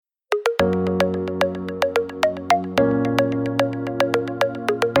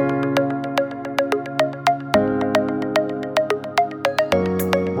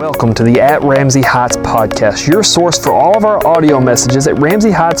welcome to the At Ramsey Heights podcast, your source for all of our audio messages at Ramsey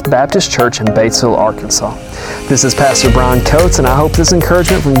Heights Baptist Church in Batesville, Arkansas. This is Pastor Brian Coates, and I hope this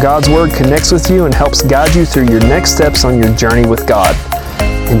encouragement from God's Word connects with you and helps guide you through your next steps on your journey with God.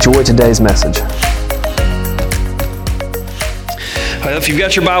 Enjoy today's message. If you've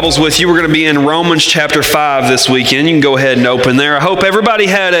got your Bibles with you, we're going to be in Romans chapter 5 this weekend. You can go ahead and open there. I hope everybody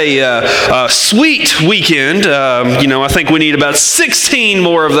had a sweet weekend. I think we need about 16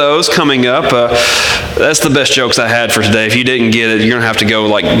 more of those coming up. That's the best jokes I had for today. If you didn't get it, you're going to have to go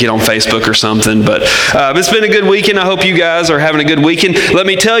get on Facebook or something. But it's been a good weekend. I hope you guys are having a good weekend. Let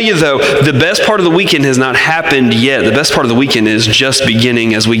me tell you, though, the best part of the weekend has not happened yet. The best part of the weekend is just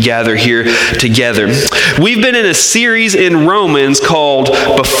beginning as we gather here together. We've been in a series in Romans called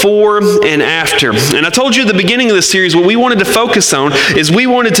Before and After. And I told you at the beginning of the series what we wanted to focus on is we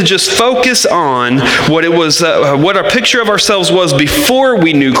wanted to just focus on what it was, what our picture of ourselves was before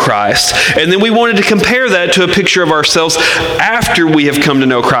we knew Christ, and then we wanted to compare that to a picture of ourselves after we have come to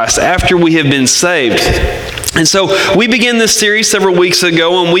know Christ, after we have been saved. And so we began this series several weeks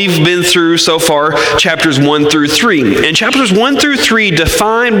ago, and we've been through so far chapters 1 through 3. And chapters 1 through 3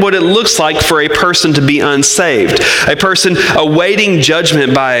 define what it looks like for a person to be unsaved, a person awaiting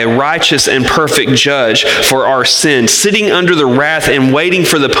judgment by a righteous and perfect judge for our sin, sitting under the wrath and waiting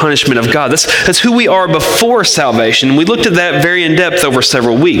for the punishment of God. That's who we are before salvation. We looked at that very in depth over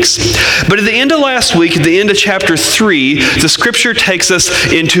several weeks. But at the end of last week, at the end of chapter 3, the scripture takes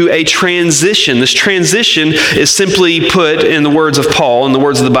us into a transition. This transition is simply put, in the words of Paul, in the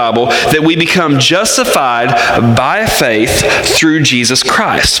words of the Bible, that we become justified by faith through Jesus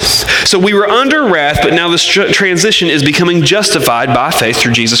Christ. So we were under wrath, but now this transition is becoming justified by faith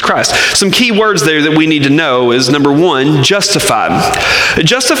through Jesus Christ. Some key words there that we need to know is, number one, justified.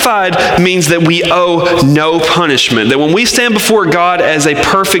 Justified means that we owe no punishment, that when we stand before God as a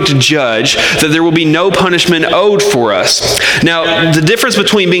perfect judge, that there will be no punishment owed for us. Now, the difference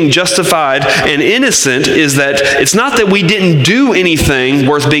between being justified and innocent is that it's not that we didn't do anything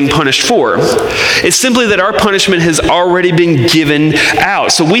worth being punished for. It's simply that our punishment has already been given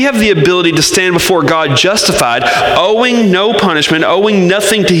out. So we have the ability to stand before God justified, owing no punishment, owing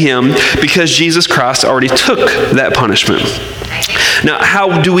nothing to Him, because Jesus Christ already took that punishment. Now,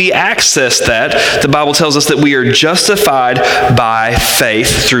 how do we access that? The Bible tells us that we are justified by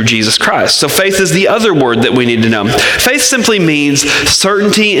faith through Jesus Christ. So faith is the other word that we need to know. Faith simply means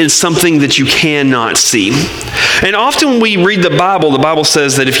certainty in something that you cannot see. And often when we read the Bible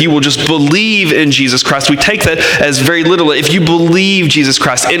says that if you will just believe in Jesus Christ, we take that as very literal. If you believe Jesus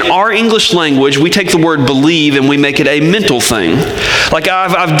Christ. In our English language, we take the word believe and we make it a mental thing. Like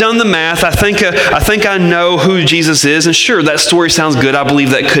I've done the math. I think I know who Jesus is, and sure, that story sounds good. I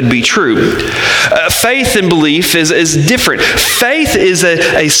believe that could be true. Faith and belief is different. Faith is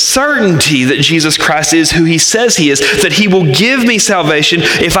a certainty that Jesus Christ is who He says He is, that He will give me salvation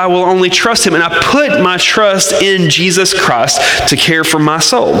if I will only trust Him. And I put my trust in Jesus Christ to care for my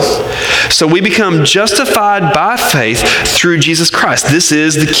soul. So we become justified by faith through Jesus Christ. This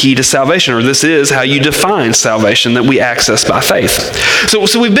is the key to salvation, or this is how you define salvation that we access by faith.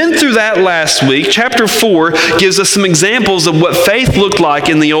 So we've been through that last week. Chapter 4 gives us some examples of what faith looked like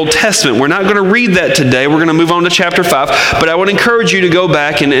in the Old Testament. We're not going to read that today. We're going to move on to chapter 5. But I would encourage you to go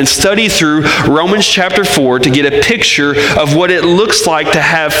back and study through Romans chapter 4 to get a picture of what it looks like to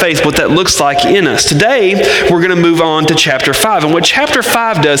have faith, what that looks like in us. Today, we're going to move on to chapter 5. And what chapter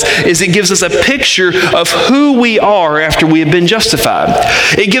 5 does is it gives us a picture of who we are after we have been justified.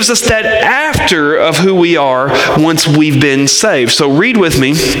 It gives us that after of who we are once we've been saved. So read with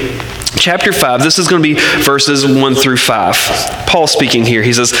me. Chapter 5, this is going to be verses 1 through 5. Paul speaking here.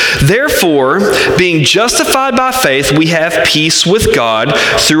 He says, "Therefore, being justified by faith, we have peace with God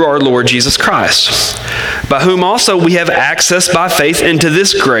through our Lord Jesus Christ, by whom also we have access by faith into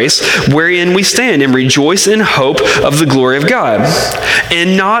this grace wherein we stand and rejoice in hope of the glory of God.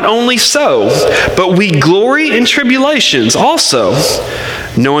 And not only so, but we glory in tribulations also,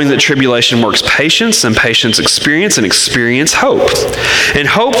 knowing that tribulation works patience, and patience experience, and experience hope. And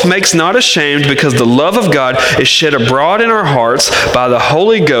hope makes not ashamed, because the love of God is shed abroad in our hearts by the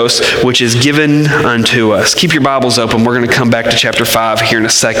Holy Ghost, which is given unto us." Keep your Bibles open. We're going to come back to chapter 5 here in a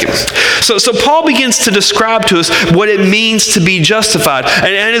second. So Paul begins to describe to us what it means to be justified.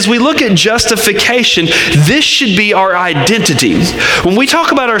 And as we look at justification, this should be our identity. When we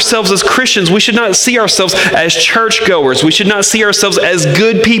talk about ourselves as Christians, we should not see ourselves as churchgoers. We should not see ourselves as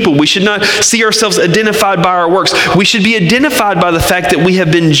good people. We should not see ourselves identified by our works. We should be identified by the fact that we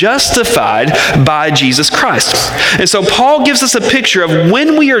have been justified by Jesus Christ. And so Paul gives us a picture of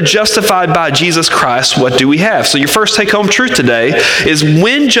when we are justified by Jesus Christ, what do we have? So your first take-home truth today is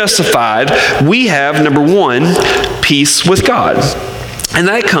when justified, we have, number one, peace with God. And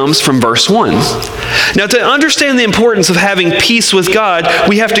that comes from verse 1. Now, to understand the importance of having peace with God,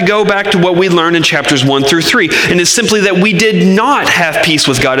 we have to go back to what we learned in chapters 1 through 3. And it's simply that we did not have peace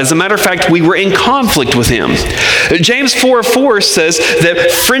with God. As a matter of fact, we were in conflict with Him. James 4:4 says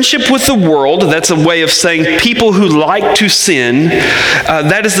that friendship with the world, that's a way of saying people who like to sin,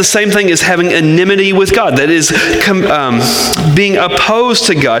 that is the same thing as having enmity with God. That is being opposed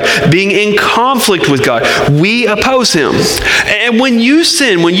to God, being in conflict with God. We oppose Him. And when you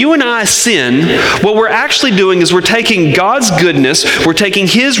sin, when you and I sin, what we're actually doing is we're taking God's goodness, we're taking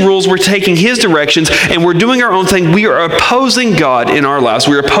His rules, we're taking His directions, and we're doing our own thing. We are opposing God in our lives.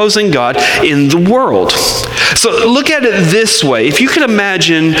 We're opposing God in the world. So look at it this way. If you could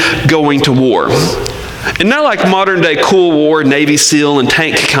imagine going to war, and not like modern day Cool War, Navy SEAL, and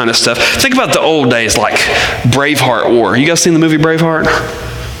tank kind of stuff. Think about the old days like Braveheart War. You guys seen the movie Braveheart?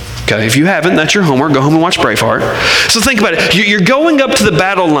 Okay, if you haven't, that's your homework. Go home and watch Braveheart. So think about it. You're going up to the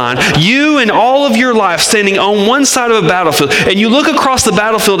battle line, you and all of your life standing on one side of a battlefield, and you look across the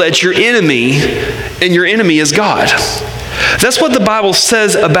battlefield at your enemy, and your enemy is God. That's what the Bible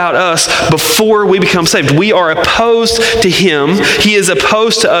says about us before we become saved. We are opposed to Him. He is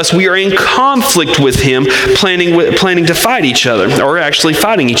opposed to us. We are in conflict with Him, planning to fight each other, or actually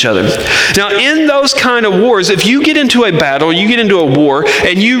fighting each other. Now, in those kind of wars, if you get into a battle, you get into a war,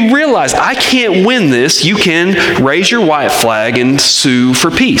 and you realize, I can't win this, you can raise your white flag and sue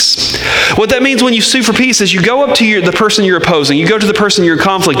for peace. What that means when you sue for peace is you go up to the person you're opposing, you go to the person you're in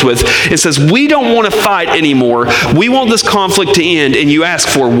conflict with, and says, we don't want to fight anymore. We want this conflict to end, and you ask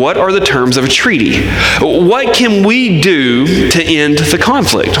for, what are the terms of a treaty? What can we do to end the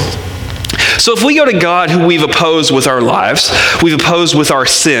conflict? So if we go to God, who we've opposed with our lives, we've opposed with our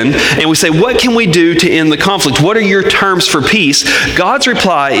sin, and we say, what can we do to end the conflict? What are your terms for peace? God's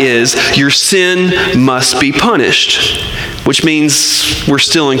reply is, your sin must be punished, which means we're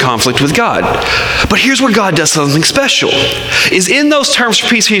still in conflict with God. But here's where God does something special. Is in those terms for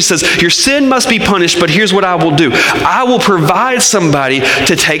peace, He says, your sin must be punished, but here's what I will do. I will provide somebody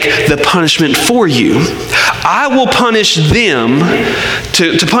to take the punishment for you. I will punish them,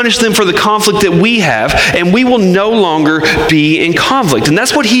 to punish them for the conflict that we have, and we will no longer be in conflict. And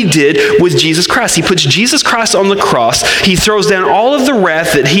that's what He did with Jesus Christ. He puts Jesus Christ on the cross. He throws down all of the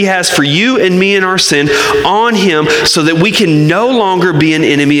wrath that He has for you and me and our sin on Him, so that we can no longer be an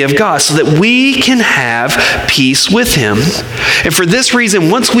enemy of God, so that we can have peace with Him. And for this reason,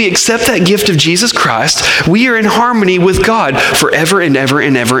 once we accept that gift of Jesus Christ, we are in harmony with God forever and ever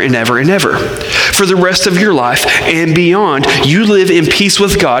and ever and ever and ever. For the rest of your life and beyond, you live in peace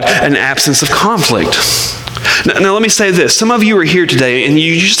with God, an absence of conflict. Now let me say this. Some of you are here today and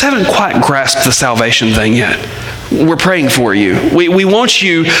you just haven't quite grasped the salvation thing yet. We're praying for you. We want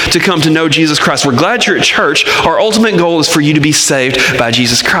you to come to know Jesus Christ. We're glad you're at church. Our ultimate goal is for you to be saved by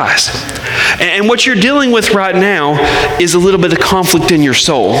Jesus Christ. And what you're dealing with right now is a little bit of conflict in your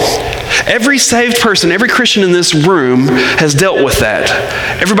soul. Every saved person, every Christian in this room has dealt with that.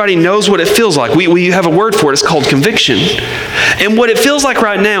 Everybody knows what it feels like. We have a word for it. It's called conviction. And what it feels like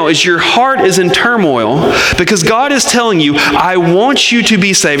right now is your heart is in turmoil because God is telling you, I want you to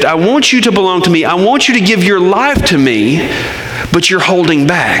be saved. I want you to belong to me. I want you to give your life to me, but you're holding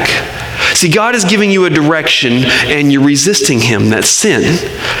back. See, God is giving you a direction and you're resisting Him. That's sin.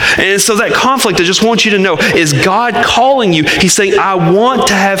 And so that conflict, I just want you to know, is God calling you. He's saying, I want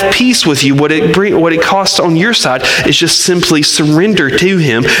to have peace with you. What it costs on your side is just simply surrender to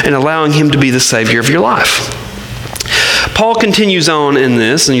Him and allowing Him to be the Savior of your life. Paul continues on in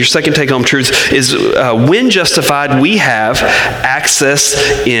this, and your second take-home truth is when justified, we have access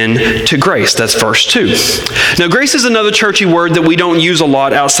into grace. That's verse 2. Now, grace is another churchy word that we don't use a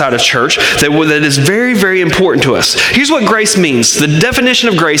lot outside of church that is very, very important to us. Here's what grace means. The definition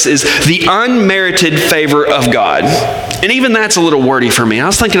of grace is the unmerited favor of God. And even that's a little wordy for me. I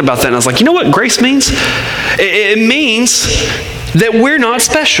was thinking about that, and I was like, you know what grace means? It means that we're not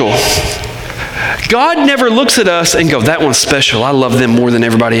special. God never looks at us and goes, that one's special. I love them more than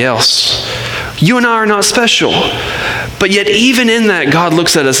everybody else. You and I are not special. But yet even in that, God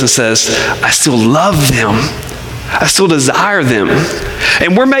looks at us and says, I still love them. I still desire them.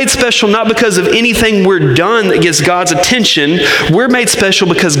 And we're made special not because of anything we're done that gets God's attention. We're made special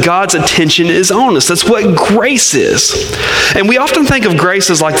because God's attention is on us. That's what grace is. And we often think of grace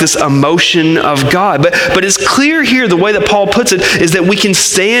as like this emotion of God. But it's clear here, the way that Paul puts it, is that we can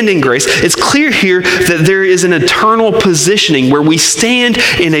stand in grace. It's clear here that there is an eternal positioning where we stand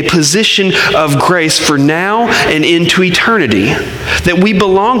in a position of grace for now and into eternity. That we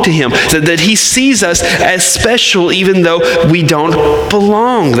belong to Him. That He sees us as special even though we don't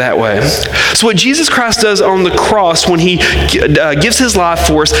belong that way. So what Jesus Christ does on the cross when He gives His life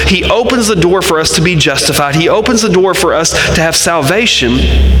for us, He opens the door for us to be justified. He opens the door for us to have salvation,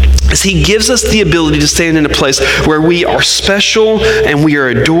 as He gives us the ability to stand in a place where we are special and we are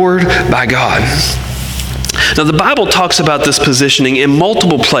adored by God. Now, the Bible talks about this positioning in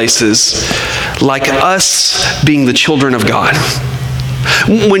multiple places, like us being the children of God.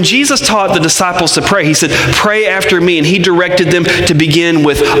 When Jesus taught the disciples to pray, He said, "Pray after me," and He directed them to begin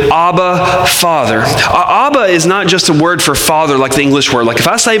with Abba, Father. Abba is not just a word for father like the English word. Like if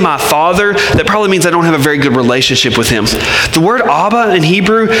I say my father, that probably means I don't have a very good relationship with him. The word Abba in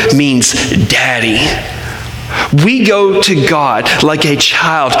Hebrew means daddy. We go to God like a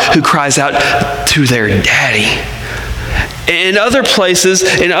child who cries out to their daddy. In other places,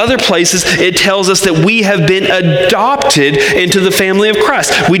 it tells us that we have been adopted into the family of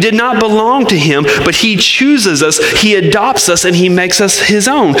Christ. We did not belong to Him, but He chooses us, He adopts us, and He makes us His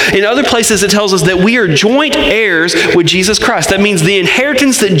own. In other places, it tells us that we are joint heirs with Jesus Christ. That means the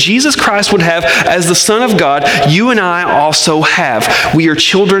inheritance that Jesus Christ would have as the Son of God, you and I also have. We are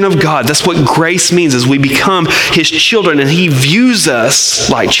children of God. That's what grace means, is we become His children, and He views us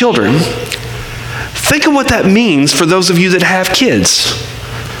like children. Think of what that means for those of you that have kids.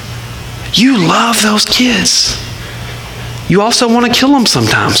 You love those kids. You also want to kill them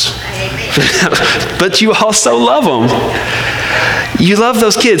sometimes. But you also love them. You love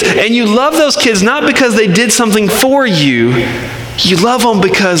those kids. And you love those kids not because they did something for you. You love them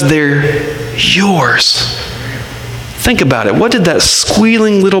because they're yours. Think about it. What did that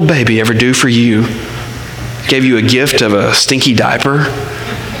squealing little baby ever do for you? Gave you a gift of a stinky diaper?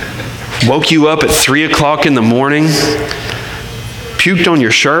 Woke you up at 3 o'clock in the morning, puked on your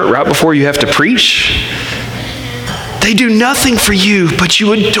shirt right before you have to preach. They do nothing for you, but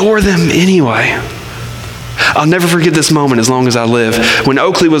you adore them anyway. I'll never forget this moment as long as I live. When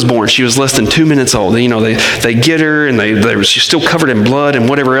Oakley was born, she was less than 2 minutes old. You know, they get her, and she's still covered in blood and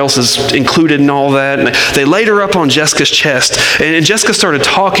whatever else is included in all that. And they laid her up on Jessica's chest, and Jessica started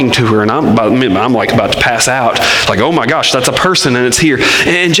talking to her, and I'm like about to pass out. Like, oh my gosh, that's a person, and it's here.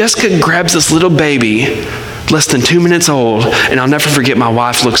 And Jessica grabs this little baby, less than 2 minutes old, and I'll never forget, my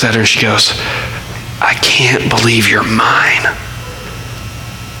wife looks at her and she goes, "I can't believe you're mine."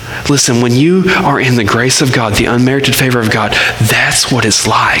 Listen, when you are in the grace of God, the unmerited favor of God, that's what it's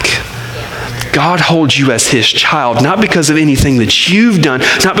like. God holds you as His child, not because of anything that you've done,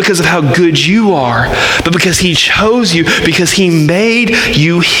 not because of how good you are, but because He chose you, because He made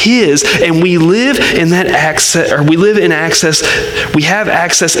you His, and we live in that access, or we have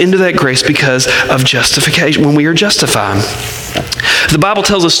access into that grace because of justification, when we are justified. The Bible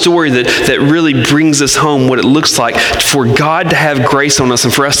tells a story that really brings us home what it looks like for God to have grace on us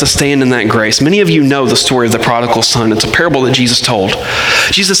and for us to stand in that grace. Many of you know the story of the prodigal son. It's a parable that Jesus told.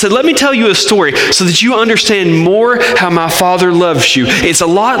 Jesus said, "Let me tell you a story so that you understand more how my Father loves you." It's a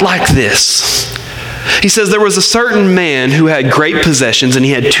lot like this. He says, there was a certain man who had great possessions, and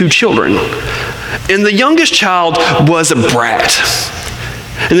he had 2 children. And the youngest child was a brat.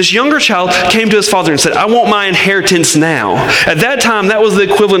 And this younger child came to his father and said, "I want my inheritance now." At that time, that was the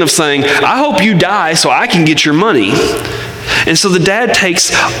equivalent of saying, "I hope you die so I can get your money." And so the dad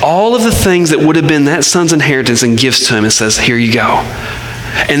takes all of the things that would have been that son's inheritance and gives to him and says, "Here you go."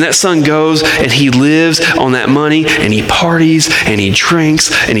 And that son goes and he lives on that money, and he parties and he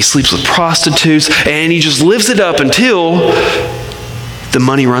drinks and he sleeps with prostitutes, and he just lives it up until the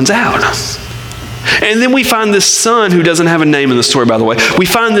money runs out. And then we find this son, who doesn't have a name in the story, by the way. We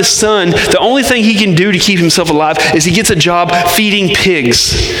find this son, the only thing he can do to keep himself alive is he gets a job feeding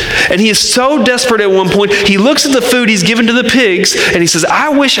pigs. And he is so desperate at one point, he looks at the food he's given to the pigs, and he says, "I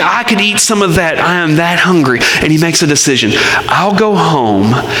wish I could eat some of that. I am that hungry." And he makes a decision. I'll go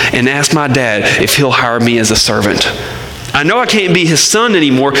home and ask my dad if he'll hire me as a servant. I know I can't be his son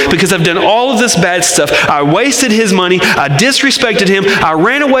anymore because I've done all of this bad stuff. I wasted his money. I disrespected him. I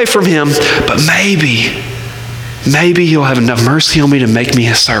ran away from him. But maybe he'll have enough mercy on me to make me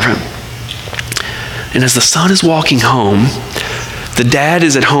his servant. And as the son is walking home, the dad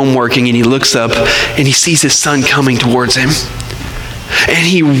is at home working, and he looks up and he sees his son coming towards him. And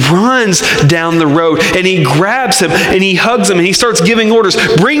he runs down the road and he grabs him and he hugs him and he starts giving orders.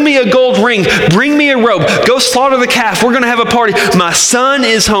 Bring me a gold ring. Bring me a robe. Go slaughter the calf. We're going to have a party. My son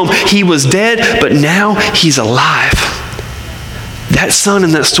is home. He was dead, but now he's alive. That son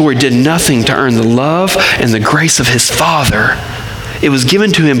in that story did nothing to earn the love and the grace of his father. It was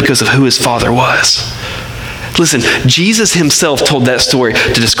given to him because of who his father was. Listen, Jesus himself told that story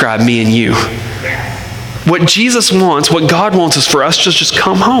to describe me and you. What Jesus wants, what God wants is for us to just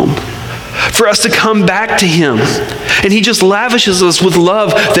come home. For us to come back to him. And he just lavishes us with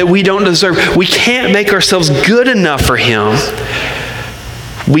love that we don't deserve. We can't make ourselves good enough for him.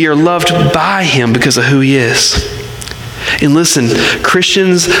 We are loved by him because of who he is. And listen,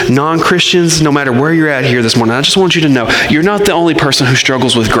 Christians, non-Christians, no matter where you're at here this morning, I just want you to know, you're not the only person who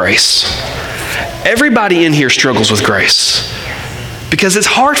struggles with grace. Everybody in here struggles with grace. Because it's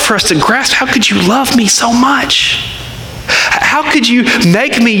hard for us to grasp, how could you love me so much? How could you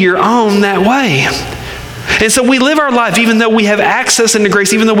make me your own that way? And so we live our life, even though we have access into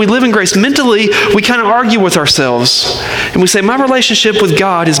grace, even though we live in grace, mentally, we kind of argue with ourselves. And we say, my relationship with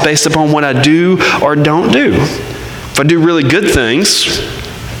God is based upon what I do or don't do. If I do really good things,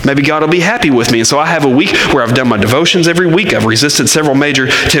 maybe God will be happy with me. And so I have a week where I've done my devotions every week. I've resisted several major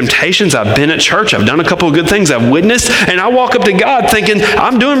temptations. I've been at church. I've done a couple of good things. I've witnessed. And I walk up to God thinking,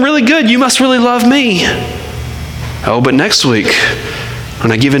 I'm doing really good. You must really love me. Oh, but next week,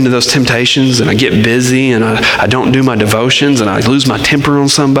 when I give into those temptations and I get busy and I don't do my devotions and I lose my temper on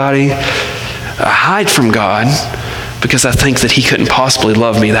somebody, I hide from God because I think that he couldn't possibly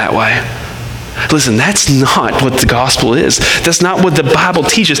love me that way. Listen, that's not what the gospel is. That's not what the Bible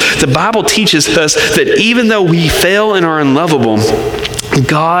teaches. The Bible teaches us that even though we fail and are unlovable,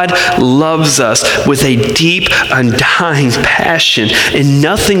 God loves us with a deep, undying passion, and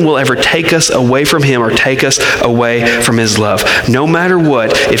nothing will ever take us away from him or take us away from his love. No matter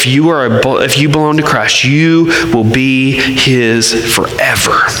what, if you belong to Christ, you will be his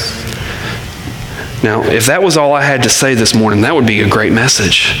forever. Now, if that was all I had to say this morning, that would be a great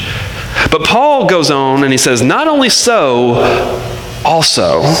message. But Paul goes on and he says, not only so,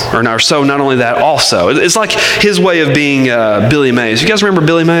 also, not only that, also. It's like his way of being Billy Mays. You guys remember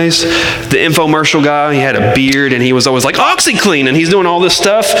Billy Mays? The infomercial guy. He had a beard and he was always like, OxyClean, and he's doing all this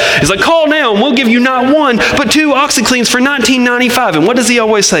stuff. He's like, call now and we'll give you not one, but 2 OxyCleans for $19.95. And what does he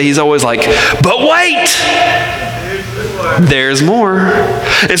always say? He's always like, but wait! There's more.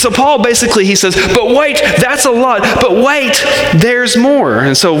 And so Paul basically, he says, but wait, that's a lot, but wait, there's more.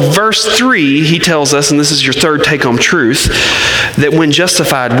 And so verse 3, he tells us, and this is your third take-home truth, that when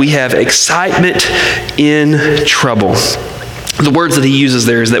justified, we have excitement in trouble. The words that he uses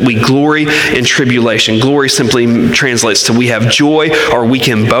there is that we glory in tribulation. Glory simply translates to we have joy, or we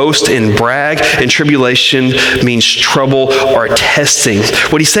can boast and brag. And tribulation means trouble or testing.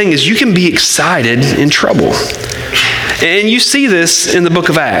 What he's saying is you can be excited in trouble. And you see this in the book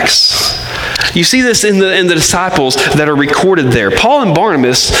of Acts. You see this in the disciples that are recorded there. Paul and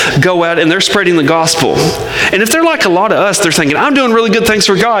Barnabas go out and they're spreading the gospel. And if they're like a lot of us, they're thinking, I'm doing really good things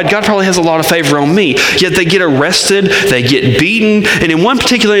for God. God probably has a lot of favor on me. Yet they get arrested, they get beaten, and in one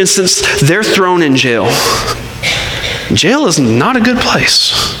particular instance, they're thrown in jail. Jail is not a good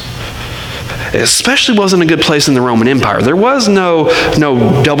place. It especially wasn't a good place in the Roman Empire. There was no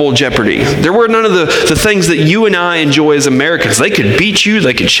double jeopardy. There were none of the things that you and I enjoy as Americans. They could beat you.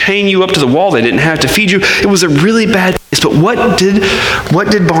 They could chain you up to the wall. They didn't have to feed you. It was a really bad place. But what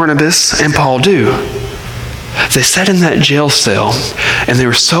did Barnabas and Paul do? They sat in that jail cell, and they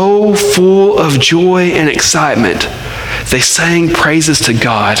were so full of joy and excitement. They sang praises to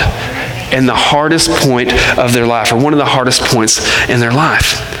God in the hardest point of their life, or one of the hardest points in their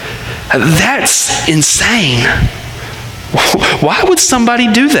life. That's insane. Why would somebody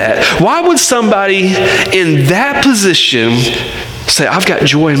do that? Why would somebody in that position say, I've got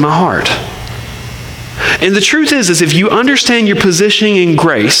joy in my heart? And the truth is if you understand your positioning in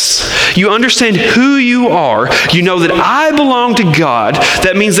grace, you understand who you are, you know that I belong to God.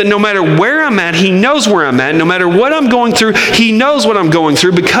 That means that no matter where I'm at, he knows where I'm at. No matter what I'm going through, he knows what I'm going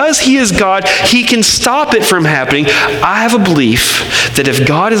through. Because he is God, he can stop it from happening. I have a belief that if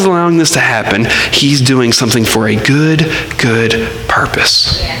God is allowing this to happen, he's doing something for a good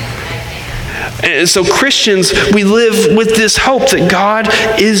purpose. And so Christians, we live with this hope that God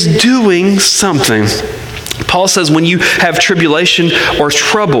is doing something. Paul says when you have tribulation or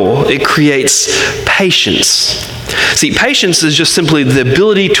trouble, it creates patience. See, patience is just simply the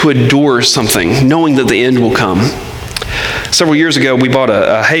ability to endure something, knowing that the end will come. Several years ago, we bought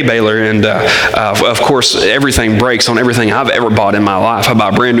a hay baler, and of course, everything breaks on everything I've ever bought in my life. I buy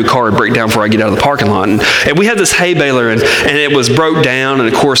a brand new car, it breaks down before I get out of the parking lot. And we had this hay baler, and it was broke down.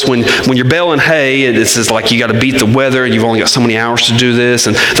 And of course, when you're baling hay, it's just like you got to beat the weather. You've only got so many hours to do this.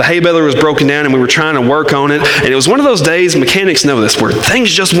 And the hay baler was broken down, and we were trying to work on it. And it was one of those days, mechanics know this, where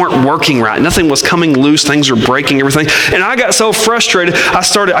things just weren't working right. Nothing was coming loose. Things were breaking everything. And I got so frustrated,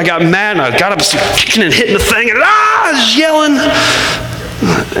 I got mad, and I got up kicking and hitting the thing, and I was yelling.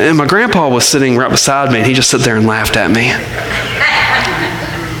 And my grandpa was sitting right beside me, and he just sat there and laughed at me.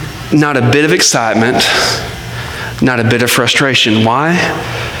 Not a bit of excitement, not a bit of frustration. Why?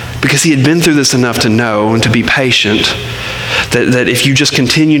 Because he had been through this enough to know and to be patient that if you just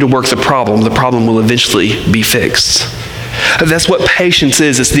continue to work the problem will eventually be fixed. That's what patience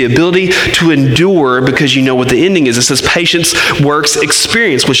is. It's the ability to endure because you know what the ending is. It says patience works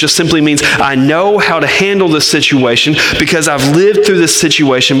experience, which just simply means I know how to handle this situation because I've lived through this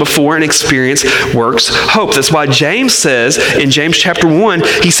situation before, and experience works hope. That's why James says in James chapter 1,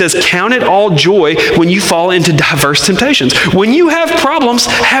 he says, count it all joy when you fall into diverse temptations. When you have problems,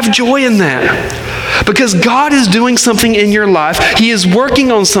 have joy in that. Because God is doing something in your life. He is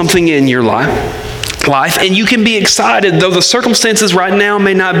working on something in your life, and you can be excited, though the circumstances right now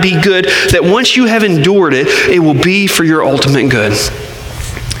may not be good, that once you have endured it, it will be for your ultimate good.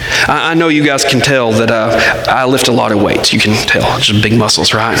 I know you guys can tell that I lift a lot of weights. You can tell, just big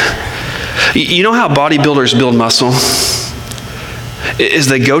muscles, right? You know how bodybuilders build muscle? Is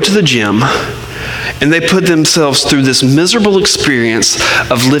they go to the gym and they put themselves through this miserable experience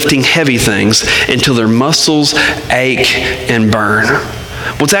of lifting heavy things until their muscles ache and burn.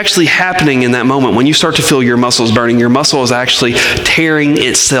 What's actually happening in that moment, when you start to feel your muscles burning, your muscle is actually tearing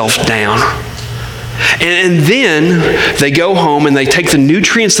itself down. And then they go home and they take the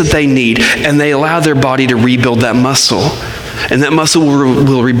nutrients that they need and they allow their body to rebuild that muscle. And that muscle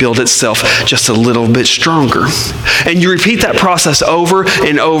will rebuild itself just a little bit stronger. And you repeat that process over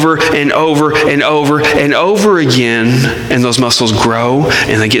and over and over and over and over again, and those muscles grow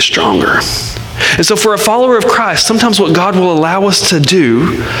and they get stronger. And so for a follower of Christ, sometimes what God will allow us to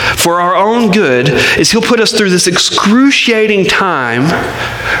do for our own good is He'll put us through this excruciating time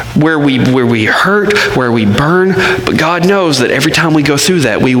where we hurt, where we burn, but God knows that every time we go through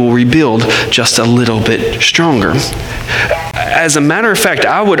that, we will rebuild just a little bit stronger. As a matter of fact,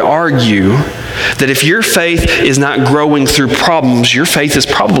 I would argue that if your faith is not growing through problems, your faith is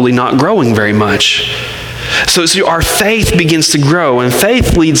probably not growing very much. So our faith begins to grow, and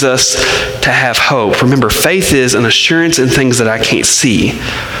faith leads us to have hope. Remember, faith is an assurance in things that I can't see,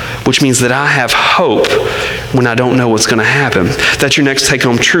 which means that I have hope when I don't know what's going to happen. That's your next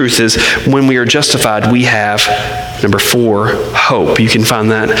take-home truth, is when we are justified, we have, number 4, hope. You can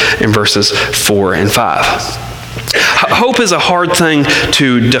find that in verses 4 and 5. Hope is a hard thing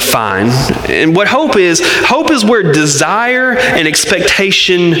to define. And what hope is where desire and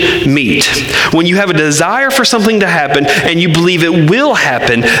expectation meet. When you have a desire for something to happen and you believe it will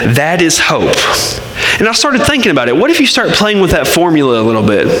happen, that is hope. And I started thinking about it. What if you start playing with that formula a little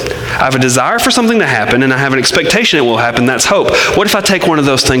bit? I have a desire for something to happen and I have an expectation it will happen. That's hope. What if I take one of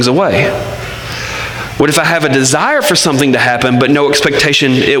those things away? What if I have a desire for something to happen but no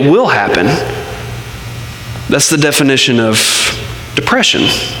expectation it will happen? That's the definition of depression.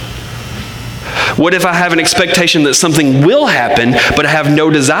 What if I have an expectation that something will happen, but I have no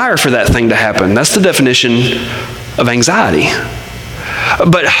desire for that thing to happen? That's the definition of anxiety.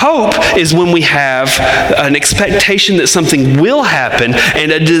 But hope is when we have an expectation that something will happen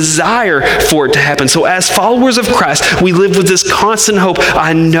and a desire for it to happen. So as followers of Christ, we live with this constant hope.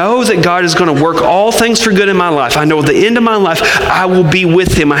 I know that God is going to work all things for good in my life. I know at the end of my life, I will be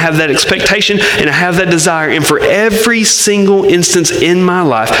with Him. I have that expectation and I have that desire. And for every single instance in my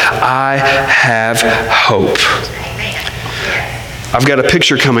life, I have hope. I've got a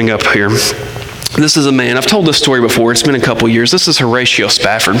picture coming up here. This is a man. I've told this story before. It's been a couple years. This is Horatio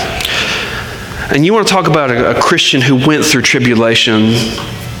Spafford. And you want to talk about a Christian who went through tribulation.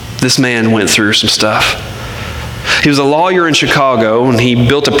 This man went through some stuff. He was a lawyer in Chicago, and he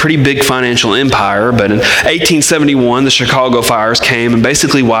built a pretty big financial empire. But in 1871, the Chicago fires came and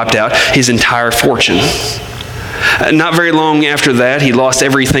basically wiped out his entire fortune. Not very long after that, he lost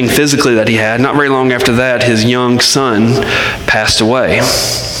everything physically that he had. Not very long after that, his young son passed away.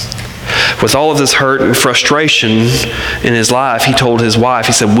 With all of this hurt and frustration in his life, he told his wife,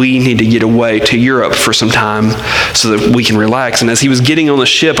 he said, we need to get away to Europe for some time so that we can relax. And as he was getting on the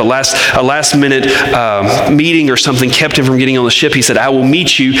ship, a last minute meeting or something kept him from getting on the ship. He said, I will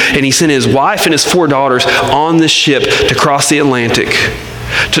meet you. And he sent his wife and his 4 daughters on this ship to cross the Atlantic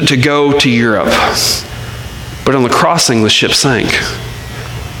to go to Europe. But on the crossing, the ship sank.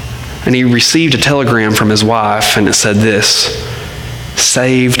 And he received a telegram from his wife, and it said this: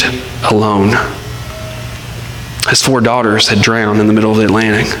 saved alone. His 4 daughters had drowned in the middle of the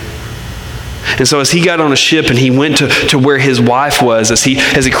Atlantic. And so as he got on a ship and he went to where his wife was, as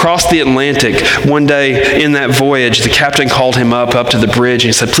he crossed the Atlantic, one day in that voyage, the captain called him up to the bridge, and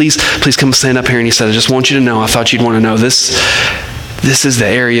he said, please come stand up here. And he said, I just want you to know, I thought you'd want to know, this is the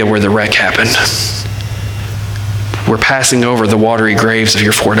area where the wreck happened. We're passing over the watery graves of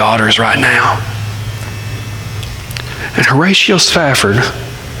your 4 daughters right now. And Horatio Spafford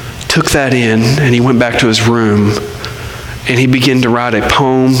took that in, and he went back to his room, and he began to write a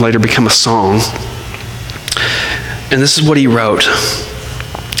poem, later become a song. And this is what he wrote.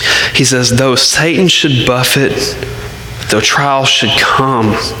 He says, though Satan should buffet, though trials should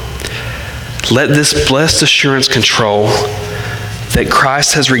come, let this blessed assurance control that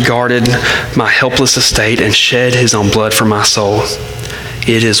Christ has regarded my helpless estate and shed his own blood for my soul.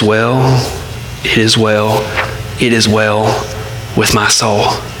 It is well, it is well, it is well with my soul.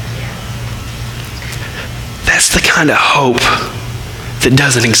 That's the kind of hope that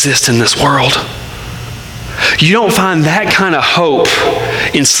doesn't exist in this world. You don't find that kind of hope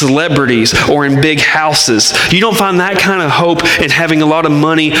in celebrities or in big houses. You don't find that kind of hope in having a lot of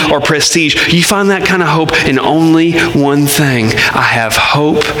money or prestige. You find that kind of hope in only one thing. I have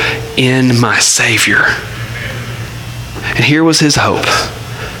hope in my Savior. And here was his hope,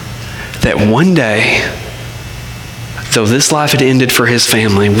 that one day, though this life had ended for his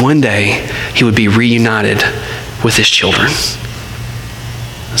family, one day he would be reunited with his children.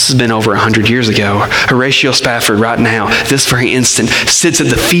 This has been over 100 years ago. Horatio Spafford right now, this very instant, sits at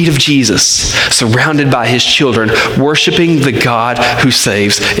the feet of Jesus, surrounded by his children, worshiping the God who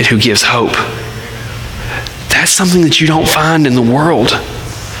saves and who gives hope. That's something that you don't find in the world.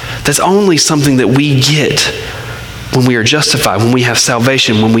 That's only something that we get when we are justified, when we have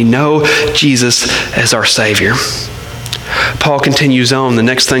salvation, when we know Jesus as our Savior. Paul continues on. The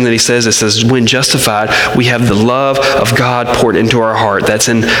next thing that he says, it says, when justified, we have the love of God poured into our heart. That's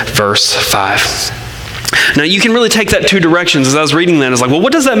in verse 5. Now, you can really take that 2 directions. As I was reading that, I was like, well,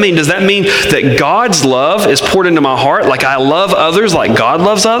 what does that mean? Does that mean that God's love is poured into my heart, like I love others like God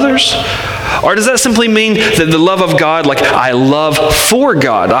loves others? Or does that simply mean that the love of God, like I love for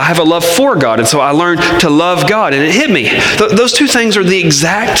God? I have a love for God, and so I learned to love God, and it hit me. Those 2 things are the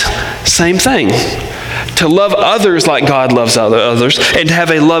exact same thing. To love others like God loves others, and to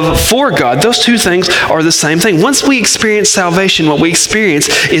have a love for God. Those 2 things are the same thing. Once we experience salvation, what we experience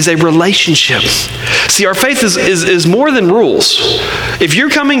is a relationship. See, our faith is more than rules. If you're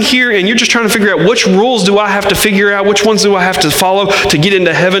coming here and you're just trying to figure out which rules do I have to figure out, which ones do I have to follow to get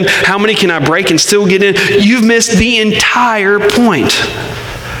into heaven, how many can I break and still get in, you've missed the entire point.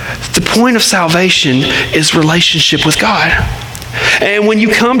 The point of salvation is relationship with God. And when you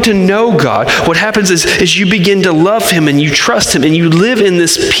come to know God, what happens is you begin to love Him and you trust Him and you live in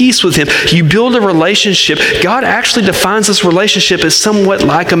this peace with Him. You build a relationship. God actually defines this relationship as somewhat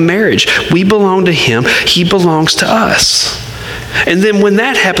like a marriage. We belong to Him. He belongs to us. And then when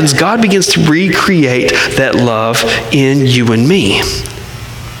that happens, God begins to recreate that love in you and me.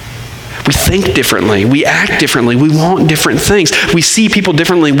 We think differently. We act differently. We want different things. We see people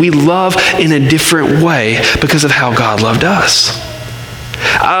differently. We love in a different way because of how God loved us.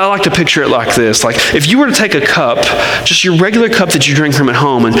 I like to picture it like this. Like if you were to take a cup, just your regular cup that you drink from at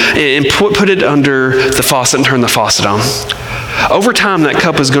home, and put it under the faucet and turn the faucet on. Over time, that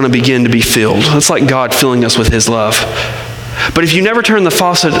cup is going to begin to be filled. It's like God filling us with His love. But if you never turn the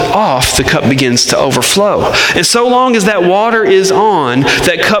faucet off, the cup begins to overflow. And so long as that water is on,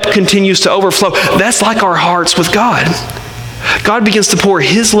 that cup continues to overflow. That's like our hearts with God. God begins to pour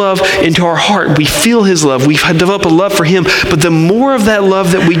His love into our heart. We feel His love. We develop a love for Him. But the more of that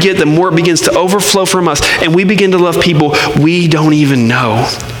love that we get, the more it begins to overflow from us. And we begin to love people we don't even know.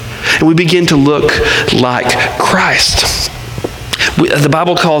 And we begin to look like Christ. The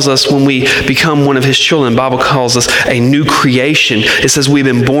Bible calls us, when we become one of His children, the Bible calls us a new creation. It says we've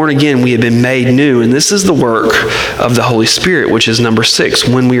been born again, we have been made new. And this is the work of the Holy Spirit, which is number 6.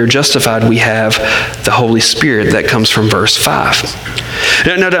 When we are justified, we have the Holy Spirit. That comes from verse 5.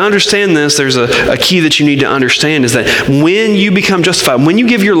 Now to understand this, there's a key that you need to understand, is that when you become justified, when you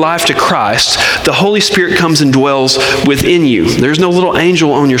give your life to Christ, the Holy Spirit comes and dwells within you. There's no little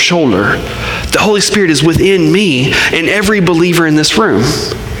angel on your shoulder. The Holy Spirit is within me and every believer in this room.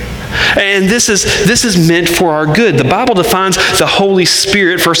 And this is meant for our good. The Bible defines the Holy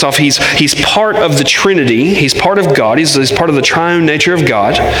Spirit. First off, he's part of the Trinity. He's part of God. He's part of the triune nature of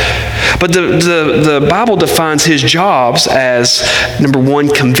God. But the Bible defines His jobs as, number 1,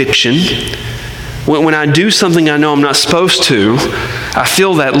 conviction. When I do something I know I'm not supposed to, I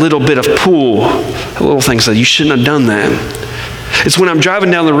feel that little bit of pull. A little thing says, you shouldn't have done that. It's when I'm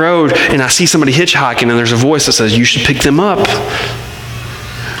driving down the road and I see somebody hitchhiking and there's a voice that says, you should pick them up.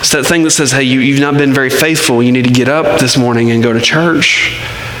 It's that thing that says, hey, you've not been very faithful. You need to get up this morning and go to church.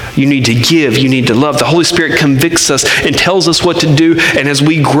 You need to give. You need to love. The Holy Spirit convicts us and tells us what to do. And as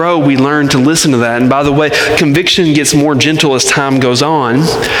we grow, we learn to listen to that. And by the way, conviction gets more gentle as time goes on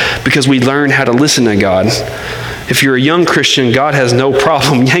because we learn how to listen to God. If you're a young Christian, God has no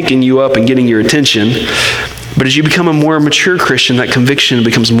problem yanking you up and getting your attention. But as you become a more mature Christian, that conviction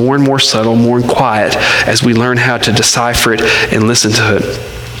becomes more and more subtle, more quiet as we learn how to decipher it and listen to it.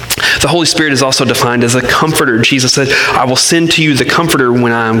 The Holy Spirit is also defined as a comforter. Jesus said, I will send to you the comforter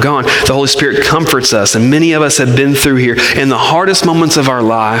when I am gone. The Holy Spirit comforts us, and many of us have been through here. In the hardest moments of our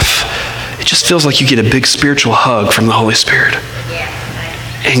life, it just feels like you get a big spiritual hug from the Holy Spirit.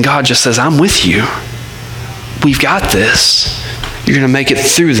 And God just says, I'm with you. We've got this. You're going to make it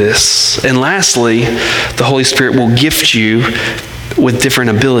through this. And lastly, the Holy Spirit will gift you with different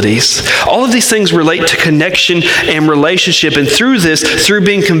abilities. All of these things relate to connection and relationship. And through this, through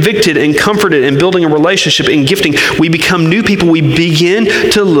being convicted and comforted and building a relationship and gifting, we become new people. We begin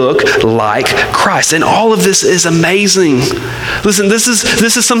to look like Christ. And all of this is amazing. Listen, this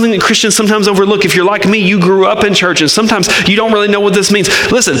is something that Christians sometimes overlook. If you're like me, you grew up in church and sometimes you don't really know what this means.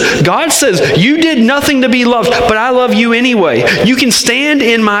 Listen, God says, you did nothing to be loved, but I love you anyway. You can stand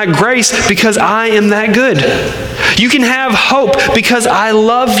in my grace because I am that good. You can have hope because I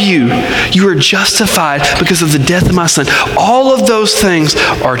love you. You are justified because of the death of my son. All of those things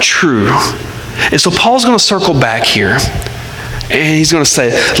are true. And so Paul's going to circle back here. And he's going to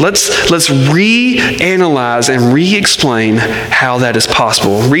say, let's reanalyze and re-explain how that is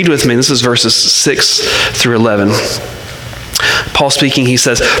possible. Read with me. This is verses 6 through 11. Paul speaking, he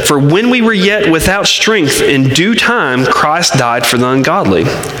says, for when we were yet without strength, in due time Christ died for the ungodly.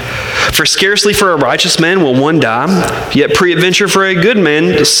 For scarcely for a righteous man will one die, yet peradventure for a good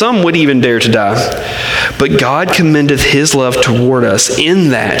man some would even dare to die. But God commendeth his love toward us in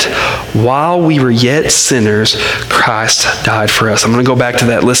that, while we were yet sinners, Christ died for us. I'm going to go back to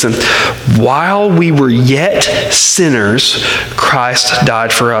that. Listen. While we were yet sinners, Christ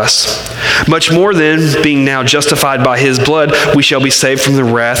died for us. Much more then, being now justified by his blood, we shall be saved from the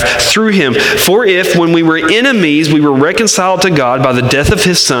wrath through him. For if, when we were enemies, we were reconciled to God by the death of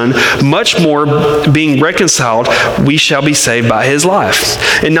his Son, much more, being reconciled, we shall be saved by his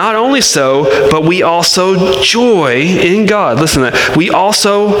life. And not only so, but we also joy in God. Listen to that. We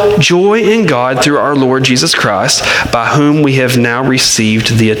also joy in God through our Lord Jesus Christ, by whom we have now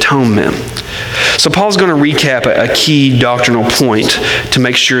received the atonement. So Paul's going to recap a key doctrinal point to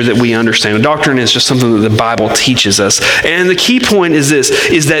make sure that we understand. A doctrine is just something that the Bible teaches us. And the key point is this,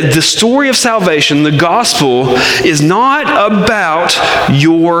 is that the story of salvation, the gospel, is not about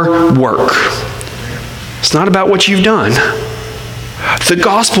your work. It's not about what you've done. The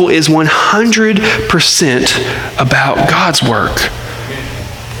gospel is 100% about God's work.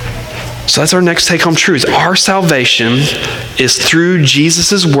 So that's our next take-home truth. Our salvation is through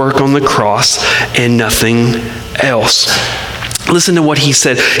Jesus' work on the cross and nothing else. Listen to what he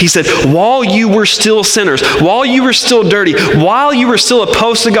said. He said, while you were still sinners, while you were still dirty, while you were still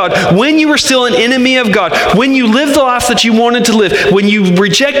opposed to God, when you were still an enemy of God, when you lived the life that you wanted to live, when you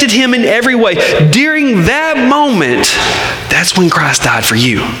rejected him in every way, during that moment, that's when Christ died for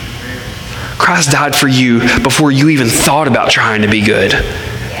you. Christ died for you before you even thought about trying to be good.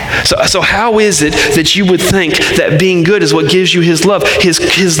 So how is it that you would think that being good is what gives you his love?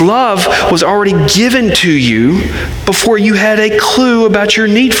 His love was already given to you before you had a clue about your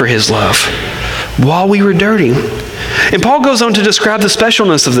need for his love, while we were dirty. And Paul goes on to describe the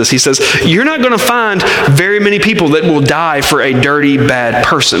specialness of this. He says, you're not going to find very many people that will die for a dirty, bad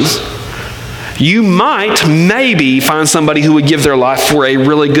person. You might, maybe, find somebody who would give their life for a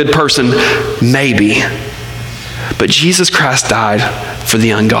really good person, maybe. But Jesus Christ died for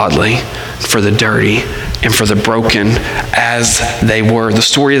the ungodly, for the dirty, and for the broken as they were. The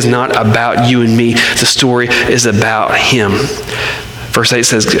story is not about you and me. The story is about him. Verse 8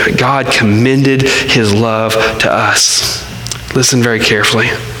 says, God commended his love to us. Listen very carefully.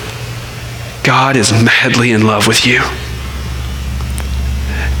 God is madly in love with you.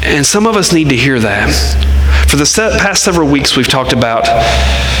 And some of us need to hear that. For the past several weeks, we've talked about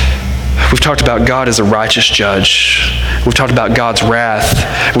God as a righteous judge. We've talked about God's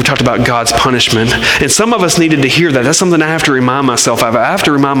wrath. We've talked about God's punishment. And some of us needed to hear that. That's something I have to remind myself of. I have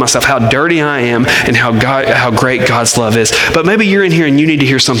to remind myself how dirty I am and how great God's love is. But maybe you're in here and you need to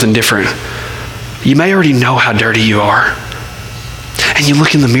hear something different. You may already know how dirty you are. And you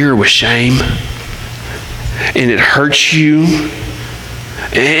look in the mirror with shame. and it hurts you,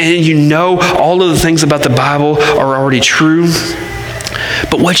 and you know all of the things about the Bible are already true,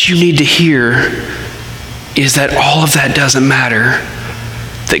 but what you need to hear is that all of that doesn't matter,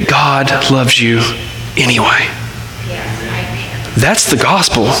 that God loves you anyway. That's the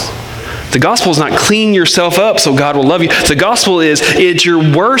gospel. The gospel is not clean yourself up so God will love you. The gospel is it's your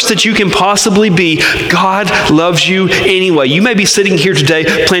worst that you can possibly be. God loves you anyway. You may be sitting here today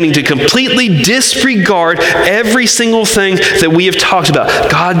planning to completely disregard every single thing that we have talked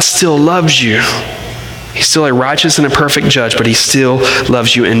about. God still loves you. He's still a righteous and a perfect judge, but he still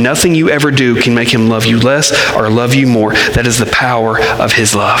loves you. And nothing you ever do can make him love you less or love you more. That is the power of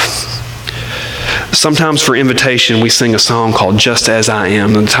his love. Sometimes for invitation, we sing a song called Just As I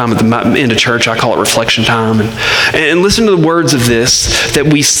Am. And the time at the end of church, I call it reflection time. And listen to the words of this that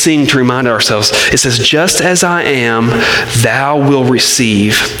we sing to remind ourselves. It says, just as I am, thou will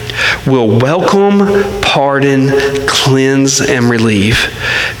receive, will welcome, pardon, cleanse, and relieve.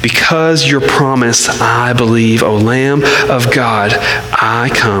 Because your promise I believe, O Lamb of God,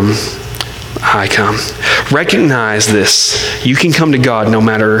 I come. I come. Recognize this. You can come to God no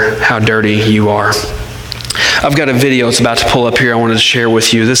matter how dirty you are. I've got a video it's about to pull up here I wanted to share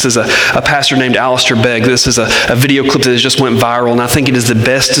with you. This is a pastor named Alistair Begg. This is a video clip that just went viral, and I think it is the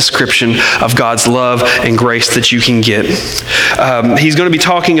best description of God's love and grace that you can get. He's going to be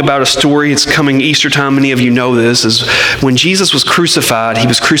talking about a story. It's coming Easter time. Many of you know this. Is when Jesus was crucified, he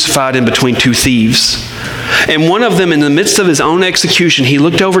was crucified in between two thieves. And one of them, in the midst of his own execution, he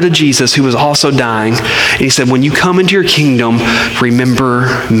looked over to Jesus, who was also dying, and he said, when you come into your kingdom,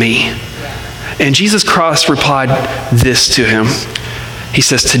 remember me. And Jesus Christ replied this to him. He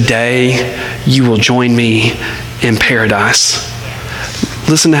says, today you will join me in paradise.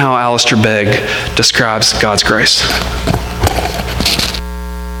 Listen to how Alistair Begg describes God's grace.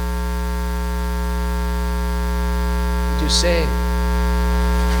 To say,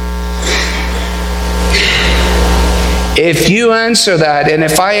 if you answer that, and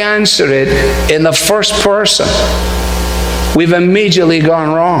if I answer it in the first person, we've immediately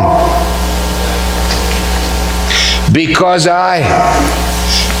gone wrong. Because I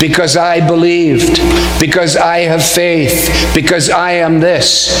believed, because I have faith, because I am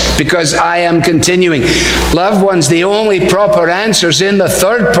this, because I am continuing. Loved ones, the only proper answer is in the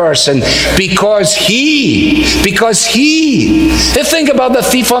third person, because he. Think about the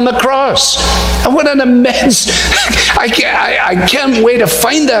thief on the cross. And what an immense, I can't wait to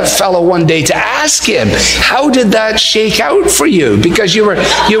find that fellow one day to ask him, how did that shake out for you? Because you were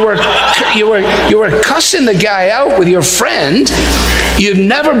cussing the guy out with your friend. You've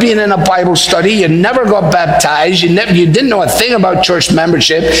never been in a Bible study. You never got baptized. You didn't know a thing about church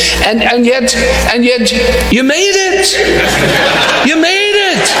membership, and yet you made it. You made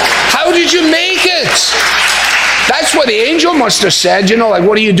it. How did you make it? That's what the angel must have said. You know, like,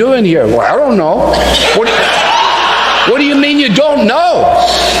 what are you doing here? Well, I don't know. What do you mean you don't know?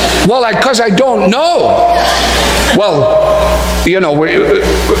 Well, because I don't know. Well, you know,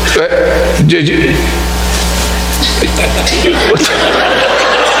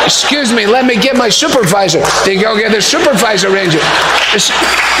 excuse me, let me get my supervisor. They go get the supervisor ranger.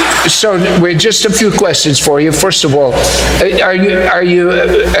 So, wait, just a few questions for you. First of all, are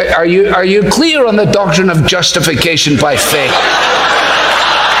you clear on the doctrine of justification by faith?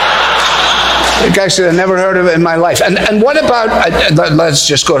 The guy said, I never heard of it in my life. And what about, let's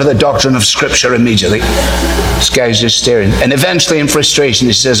just go to the doctrine of Scripture immediately. This guy's just staring. And eventually in frustration,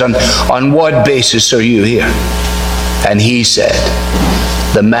 he says, on what basis are you here? And he said,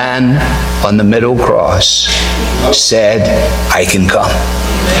 the man on the middle cross said, I can come.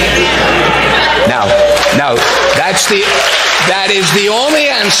 Now, that is the only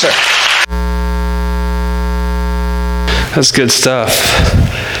answer. That's good stuff.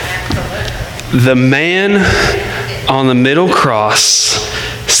 The man on the middle cross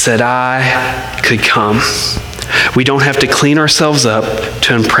said, I could come. We don't have to clean ourselves up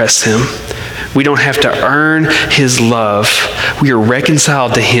to impress him. We don't have to earn his love. We are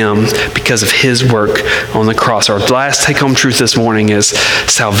reconciled to him because of his work on the cross. Our last take-home truth this morning is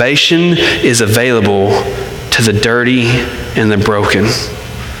salvation is available to the dirty and the broken.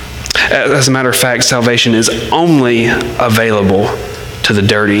 As a matter of fact, salvation is only available to the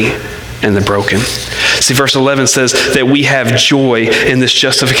dirty and the broken. See, verse 11 says that we have joy in this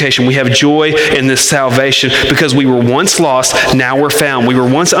justification. We have joy in this salvation because we were once lost, now we're found. We were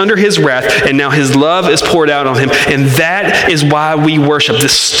once under his wrath, and now his love is poured out on him. And that is why we worship.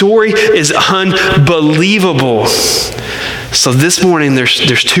 This story is unbelievable. So this morning,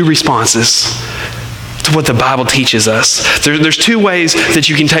 there's two responses. That's what the Bible teaches us. There's two ways that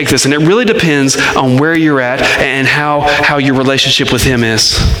you can take this, and it really depends on where you're at and how your relationship with Him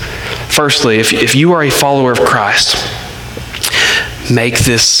is. Firstly, if you are a follower of Christ, make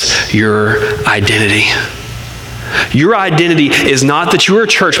this your identity. Your identity is not that you're a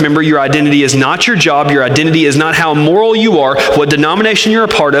church member. Your identity is not your job. Your identity is not how moral you are, what denomination you're a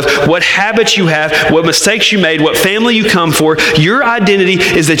part of, what habits you have, what mistakes you made, what family you come for. Your identity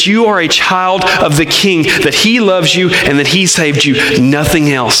is that you are a child of the King, that He loves you and that He saved you, nothing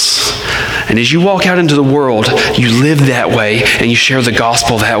else. And as you walk out into the world, you live that way and you share the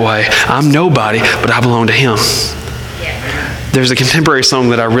gospel that way. I'm nobody, but I belong to Him. There's a contemporary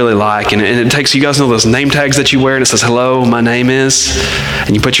song that I really like, and it takes, you guys know those name tags that you wear, and it says, hello, my name is,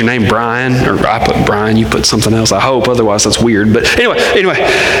 and you put your name Brian, or I put Brian, you put something else, I hope, otherwise that's weird. But anyway,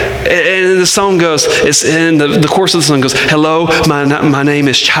 and the song goes, and the chorus of the song goes, hello, my name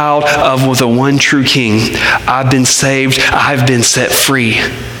is child of the one true King. I've been saved, I've been set free.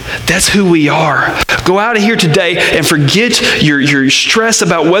 That's who we are. Go out of here today and forget your stress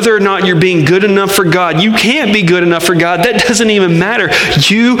about whether or not you're being good enough for God. You can't be good enough for God. That doesn't even matter.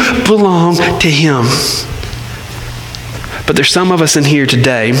 You belong to Him. But there's some of us in here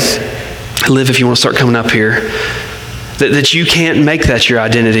today, Liv, if you want to start coming up here, that you can't make that your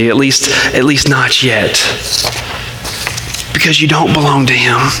identity, at least not yet. Because you don't belong to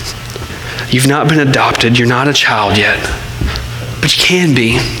Him. You've not been adopted. You're not a child yet. But you can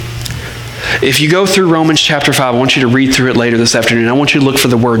be. If you go through Romans chapter 5, I want you to read through it later this afternoon. I want you to look for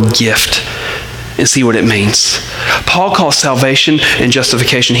the word gift and see what it means. Paul calls salvation and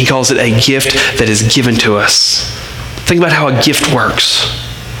justification, he calls it a gift that is given to us. Think about how a gift works.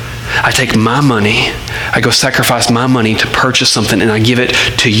 I take my money, I go sacrifice my money to purchase something, and I give it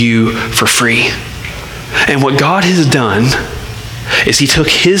to you for free. And what God has done is He took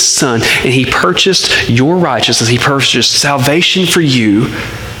His Son and He purchased your righteousness. He purchased salvation for you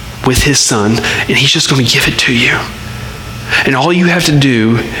with His Son, and He's just going to give it to you. And all you have to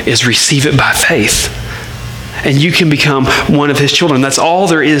do is receive it by faith. And you can become one of His children. That's all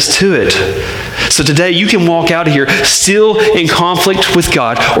there is to it. So today you can walk out of here still in conflict with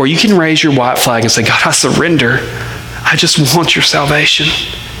God, or you can raise your white flag and say, God, I surrender. I just want your salvation.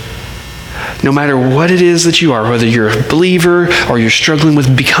 No matter what it is that you are, whether you're a believer or you're struggling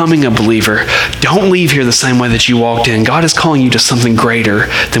with becoming a believer, don't leave here the same way that you walked in. God is calling you to something greater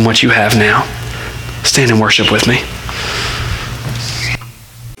than what you have now. Stand and worship with me.